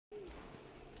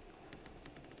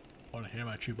Want to hear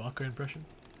my Chewbacca impression?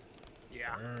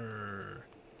 Yeah.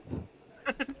 You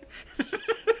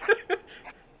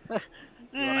want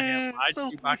to hear my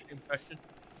Chewbacca impression?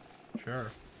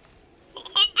 Sure.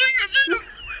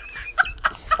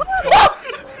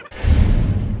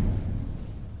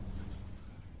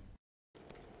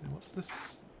 What's this?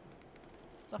 Is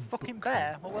that a fucking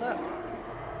bear? What was that?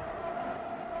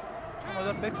 Oh my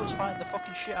god, Bigfoot's fighting the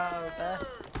fucking shit out of a bear.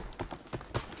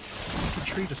 The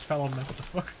tree just fell on me. What the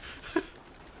fuck?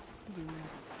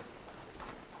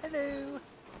 Hello.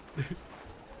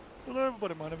 Hello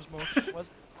everybody, my name is Mo.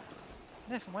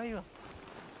 Nathan, where are you?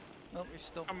 Oh, he's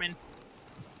still. Come in.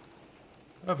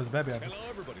 Oh, there's a baby. Hello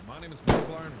everybody, my name is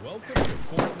Markiplier and welcome to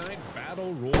Fortnite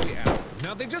Battle Royale.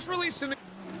 Now they just released an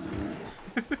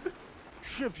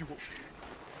Shiv you up.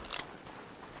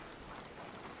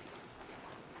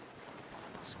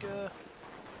 Let's go.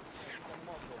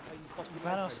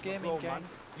 Vanos Gaming Gang.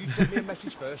 You send me a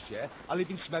message first, yeah? I live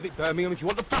in Smethwick, Birmingham. If you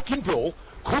want the fucking brawl,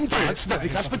 come down to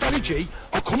Smethwick, ask for Danny G.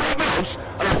 I'll come out of my house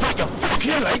and I'll break your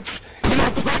fucking legs. You know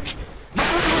the back.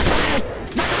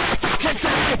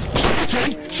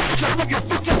 Shut up, you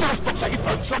fucking bastard, take your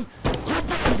phone, son. Come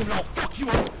back and I'll fuck you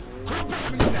up. Come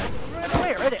back and I'll Run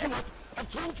away, ready? I've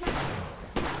told you.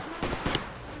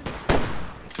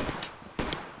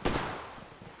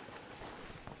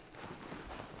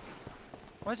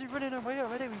 Why is he running away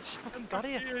already? We just fucking got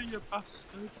here. Here, you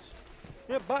bastards.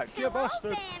 Get back, you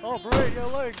bastard! I'll break your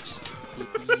legs!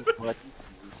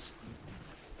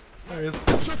 There he is.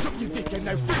 Shut up, you dickhead,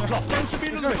 now fuck off. Don't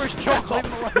speak He's to going me. for his chocolate!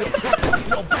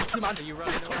 You're bastard, man. Are you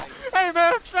running away? Hey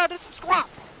man, I'm trying to do some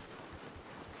squats!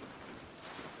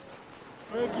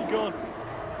 Where have you gone?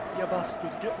 You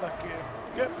bastard, get back here.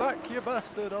 Get back, you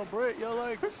bastard, I'll break your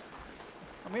legs.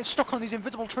 I'm getting stuck on these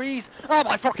invisible trees. Oh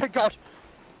my fucking god!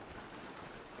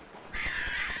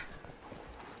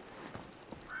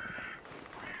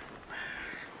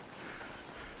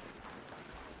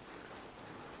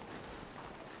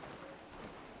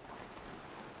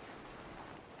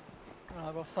 Oh,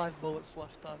 I've got 5 bullets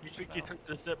left. You think you took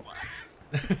the zip line?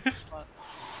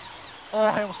 Oh,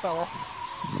 I almost fell off.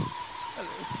 Hello.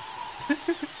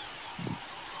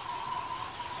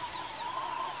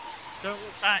 Don't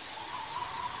look back.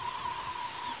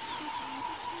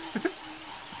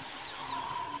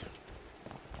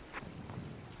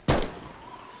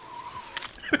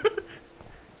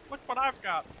 Look what I've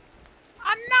got.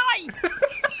 A knife!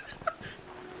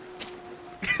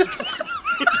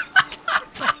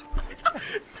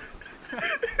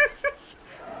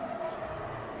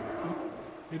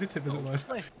 He did take visit last.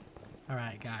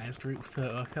 Alright guys, group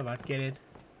photo, come on, get in.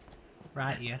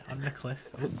 Right here, on the cliff.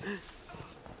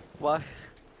 Why?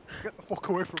 Get the fuck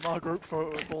away from my group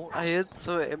photo, bullets. I heard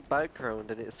something in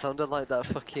background and it sounded like that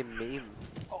fucking meme.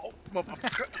 Oh,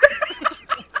 motherfucker.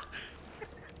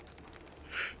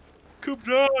 Come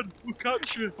down, we'll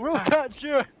catch you. We'll catch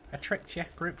you! I tricked you,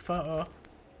 group photo.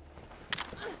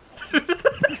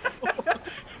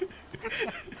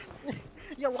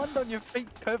 You land on your feet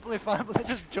perfectly fine, but they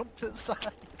just jumped to the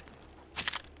side.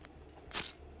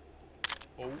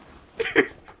 Oh.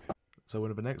 So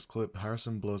in the next clip,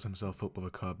 Harrison blows himself up with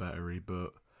a car battery,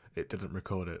 but it didn't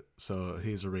record it, so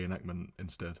here's a reenactment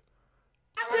instead.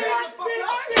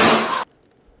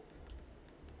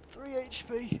 3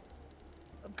 HP.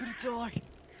 I'm gonna die.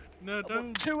 No, I've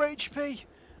don't. got 2 HP.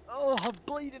 Oh, I'm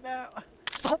bleeding out.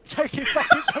 Stop taking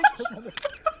fucking pictures of me.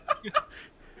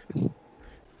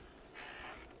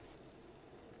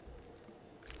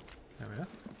 There we are.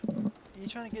 Are you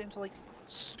trying to get him to like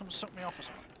suck me off or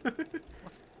something?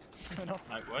 What's going on?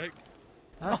 Might work.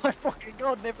 Oh my fucking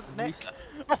god, Nathan's neck!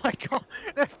 Oh my god,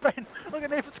 Nathan, look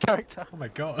at Nathan's character! Oh my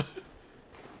god.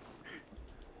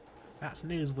 That's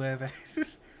newsworthy.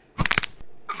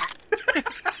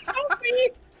 Help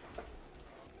me!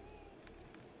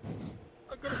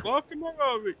 I got a block in my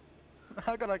eye.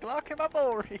 I got a Glock in my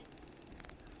body!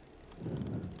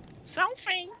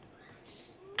 Selfie!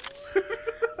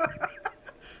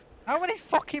 How many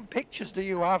fucking pictures do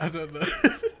you have? I don't know.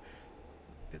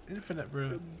 It's infinite,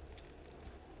 bro.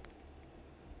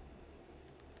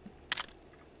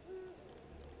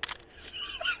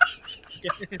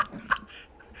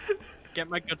 Get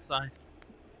my good side.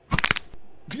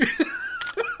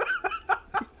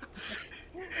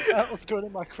 That was going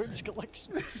in my cringe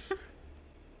collection.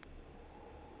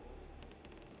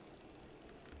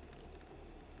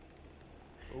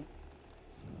 Oh.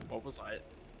 What was I?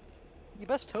 You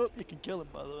best hope you can kill him,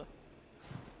 by the way.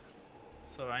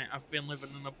 So I've been living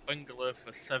in a bungalow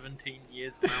for 17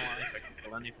 years now. I think I can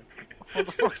kill anything. What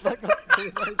the fuck's that got to do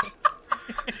with anything?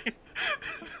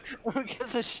 Who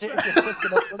gives a shit if you're living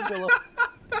in a bungalow?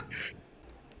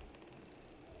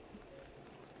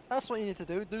 That's what you need to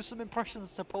do. Do some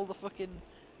impressions to pull the fucking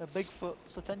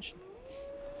Bigfoot's attention.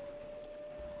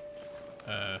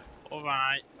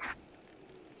 Alright.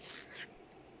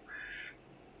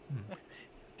 Do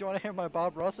you want to hear my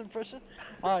Bob Ross impression?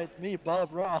 Hi, it's me,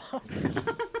 Bob Ross.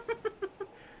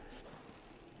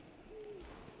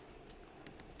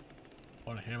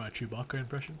 Want to hear my Chewbacca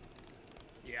impression?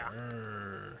 Yeah.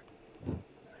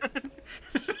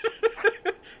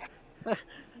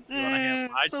 You wanna hear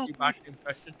my So Chewbacca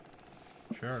impression?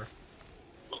 Sure.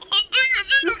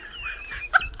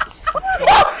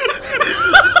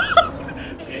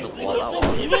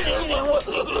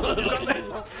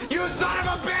 You son of a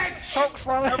bitch! Choke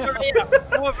slam. Over here!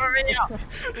 Over here!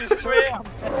 Over here!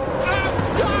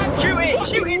 Shoot it!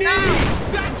 Shoot it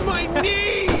now! That's my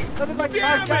knee! That is like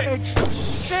Damn 5 it! damage.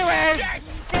 Shoot him! Shit!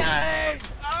 Get him!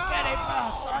 Get him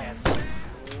for science!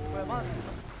 Where am I?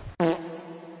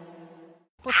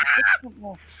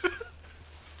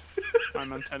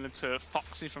 I'm intended to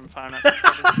Foxy from Finance.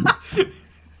 Do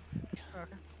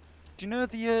you know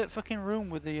the fucking room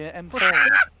with the M4 in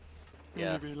it?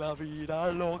 Yeah. Vive la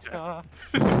vida loca.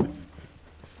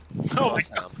 Oh my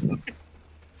Sam.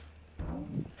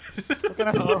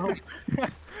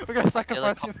 We're gonna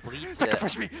sacrifice him. complete it.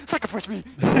 Sacrifice me! Sacrifice me!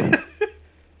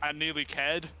 I nearly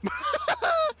cared.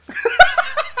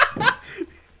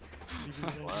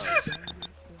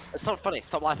 It's not funny.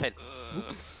 Stop laughing.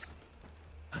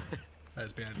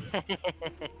 That's behind us.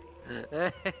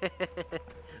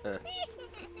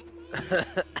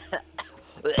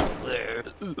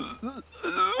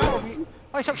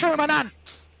 Hey, stop shooting my nan!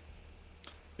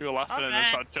 You were laughing and then Okay.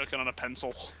 started choking on a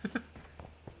pencil.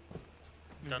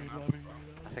 Don't know.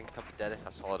 I think I'll be dead if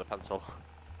I swallowed a pencil.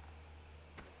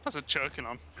 That's a choking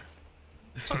on.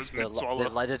 So it's The, mid the swallow.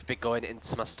 lead would be going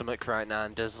into my stomach right now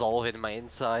and dissolving my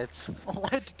insides.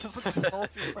 Lead doesn't dissolve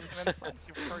your fucking insides,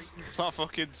 you freak. It's not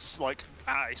fucking like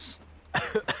ice.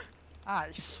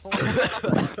 Ice.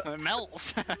 It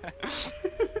melts. I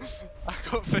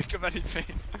can't think of anything.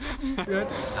 Good.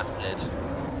 Acid.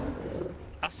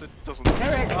 Acid doesn't.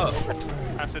 Eric!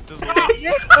 Acid doesn't.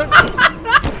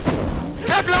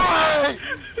 Kevlar!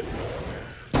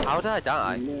 How did I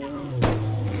die?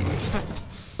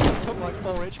 Took like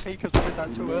 4 HP because we did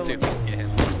that too early. Stupid game.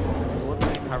 What the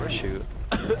parachute?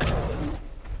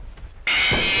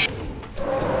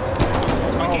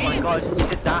 Oh my god, you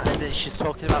did that and then she's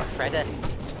talking about Freddy.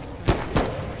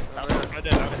 That's what I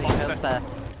did. That's Two what I tails did. there.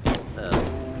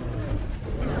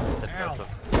 Said Ow. both of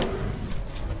them.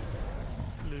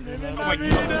 Oh my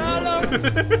god!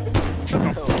 Shut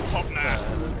the fuck up now.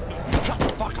 Shut the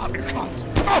fuck up, you cunt!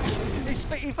 Oh!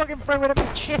 He fucking threw it at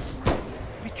my chest!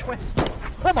 Me twist.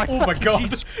 Oh my Oh my fucking God.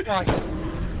 Jesus Christ!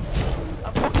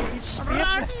 That fucking he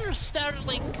speared me.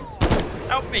 Sterling!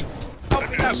 Help me! Help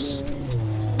me! Yes.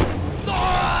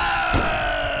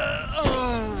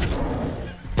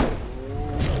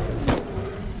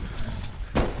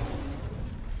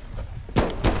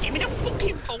 Give me the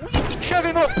fucking phone! You Shove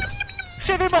him up!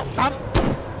 Shove him up, man!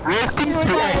 Get out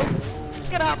my hands!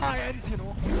 Get out my hands, you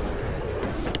know!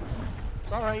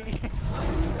 Sorry.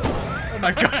 Oh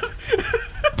my god.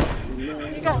 You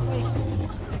got me!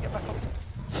 Get back up.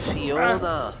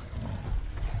 Fiona!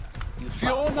 You fat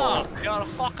Fiona, fuck. you're a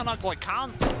fucking ugly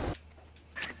cunt.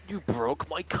 You broke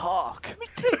my cock!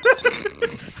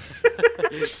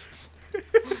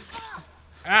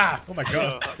 Ah! Oh my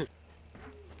god.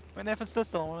 When Nathan still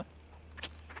on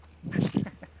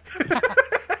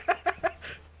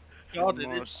God, it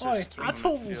is. Oi,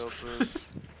 assholes.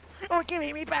 Oh, give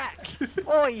me back!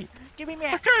 Oi! Give me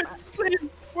back!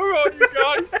 Where are you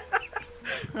guys?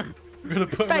 We're gonna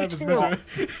put him Stay out of his still.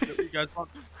 misery. You guys want?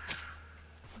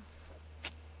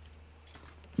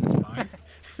 It's mine.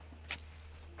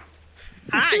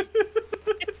 Hi!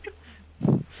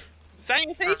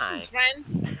 Salutations, friend!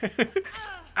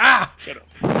 Ah! Shut up.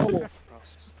 You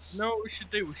know what we should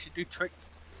do? We should do trick.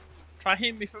 Try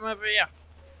hitting me from over here.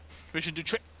 We should do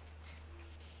trick.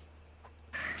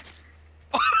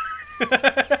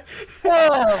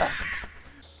 Oh!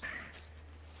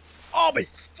 Oh my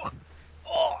fuck!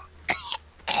 Oh!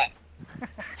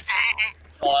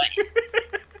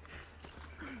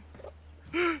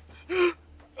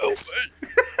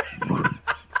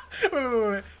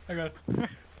 Oh Wait. Hang on.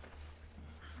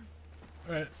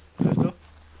 Alright, sit still.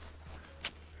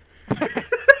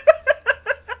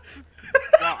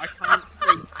 Wow, I can't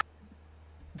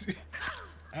see.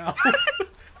 Ow.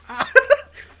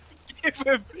 Give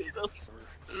him penis.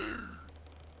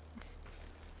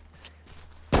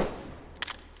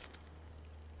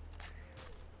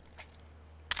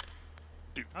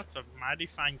 Dude. That's a mighty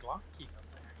fine Glock you got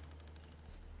there.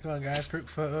 Come on guys, group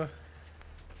photo.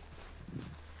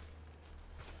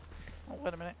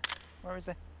 Wait a minute. Where is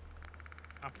he?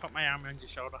 I'll put my arm around your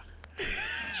shoulder.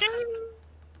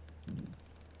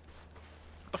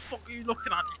 The fuck are you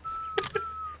looking at?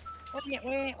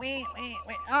 Wait.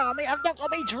 Oh, I've not got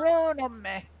my drone on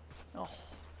me. Oh,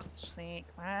 God's sake,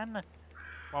 man.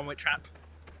 One way trap.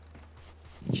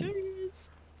 Cheers.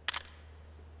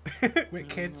 Wait,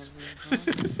 kids.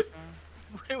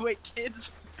 Wait,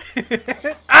 kids.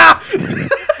 Ah!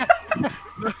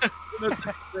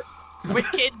 Wait,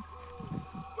 kids.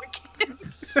 Wait,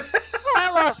 kids.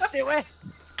 I lost it, wait.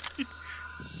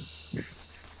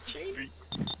 Cheers.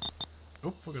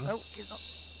 Oh, fucking Oh, hell. he's not.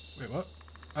 Wait, what?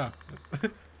 Ah.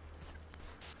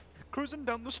 Cruising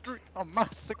down the street on my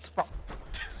 6'5".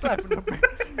 Slapping the big.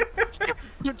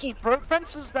 You just broke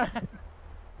fences down.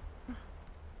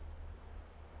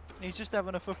 He's just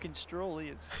having a fucking stroll, he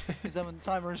is. He's having the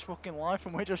time of his fucking life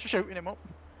and we're just shooting him up.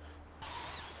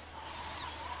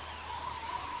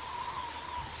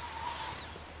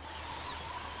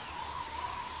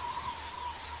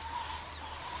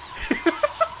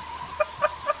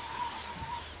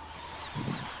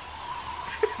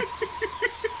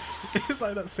 It's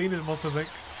like that scene in Monsters Inc.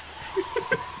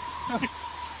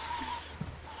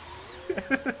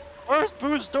 Where's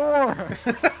Boo's door?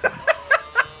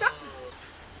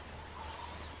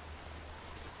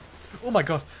 Oh my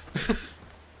god.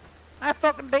 I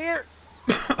fucking dare.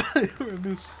 We're a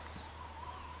moose.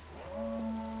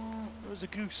 There's a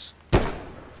goose.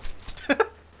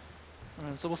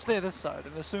 Alright, so we'll stay this side,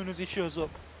 and as soon as he shows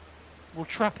up, we'll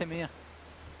trap him here.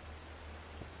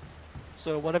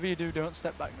 So whatever you do, don't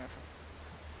step back, Nathan.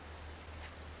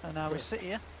 And now we sit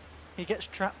here, he gets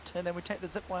trapped, and then we take the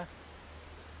zip wire.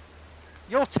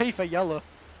 Your teeth are yellow.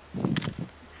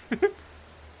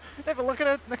 Never look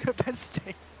at Ben's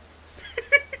teeth.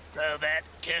 So that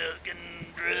coke and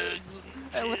drugs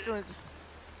and Literally.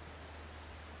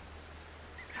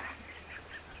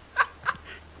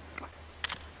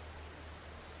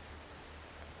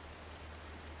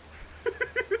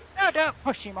 No, don't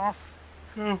push him off.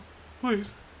 Oh,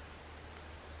 please.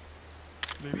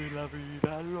 Living la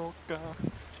vida loca.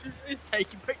 He's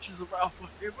taking pictures of our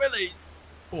fucking willies.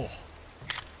 Oh.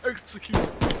 Execute.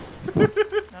 No,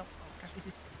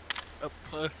 okay. A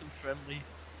person friendly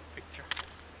picture.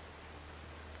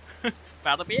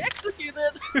 About to be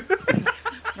executed.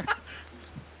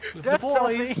 Death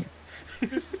boys.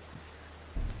 selfie.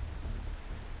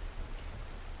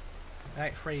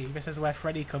 Right, Freddy. This is where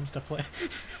Freddy comes to play.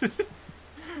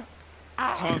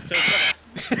 someone's taking it.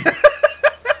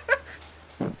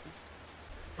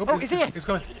 Oh, he's here. It's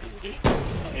going. Leave!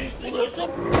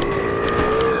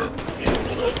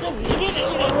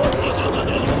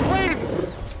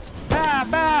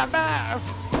 Bah!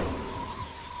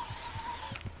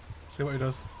 See what he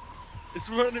does. It's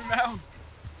running round.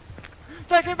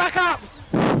 Take it back up!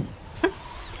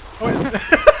 Oh, it's...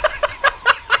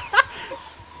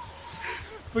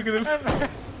 Look at him.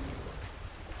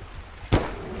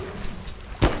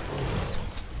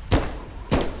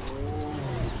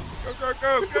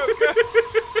 Go.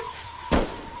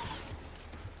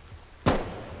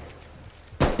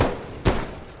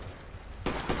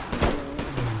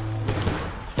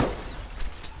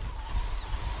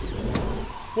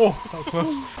 Oh, that was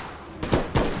close.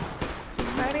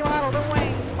 Manny waddle the way.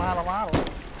 Waddle.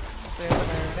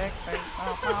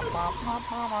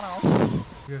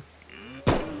 Yeah.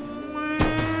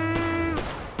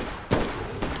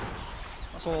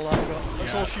 That's all I've got.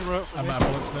 That's all she wrote for I'm me. out of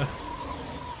bullets now.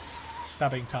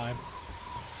 Stabbing time.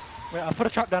 Wait, I've put a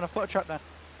trap down. I'll put a trap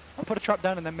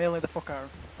down and then melee the fuck out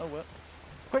of him. Oh, what?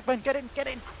 Quick, Ben, get in! Beat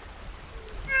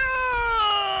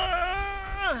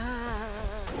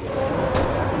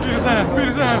his ass!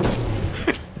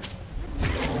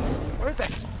 Where is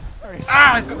it? There he is.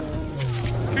 Ah! He's got...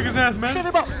 Kick his ass, man!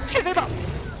 Shit him up!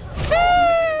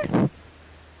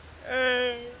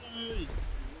 Hey.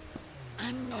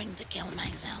 I'm going to kill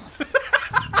myself.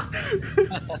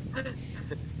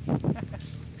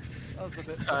 That was a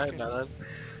bit Alright, fucking... man.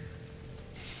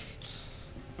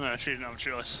 No, she didn't have a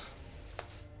choice.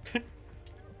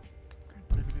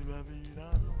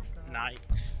 Night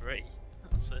 3.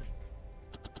 That's it.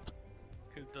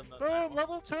 Could've done that. Boom,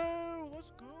 level 2!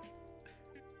 Let's go!